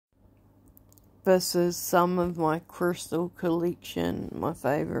This is some of my crystal collection, my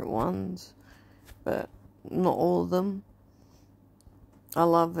favourite ones, but not all of them. I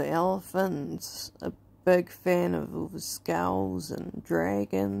love the elephants, a big fan of all the skulls and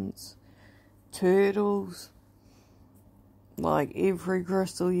dragons, turtles. Like every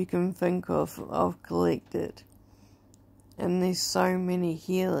crystal you can think of, I've collected. And there's so many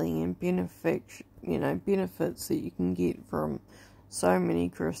healing and benefits that you can get from so many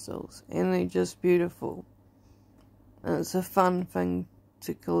crystals. And they're just beautiful. And it's a fun thing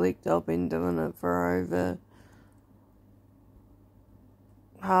to collect. I've been doing it for over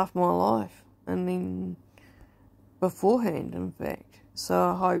half my life. And then beforehand, in fact. So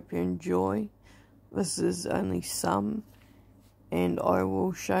I hope you enjoy. This is only some. And I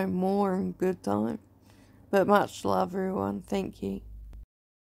will show more in good time. But much love, everyone. Thank you.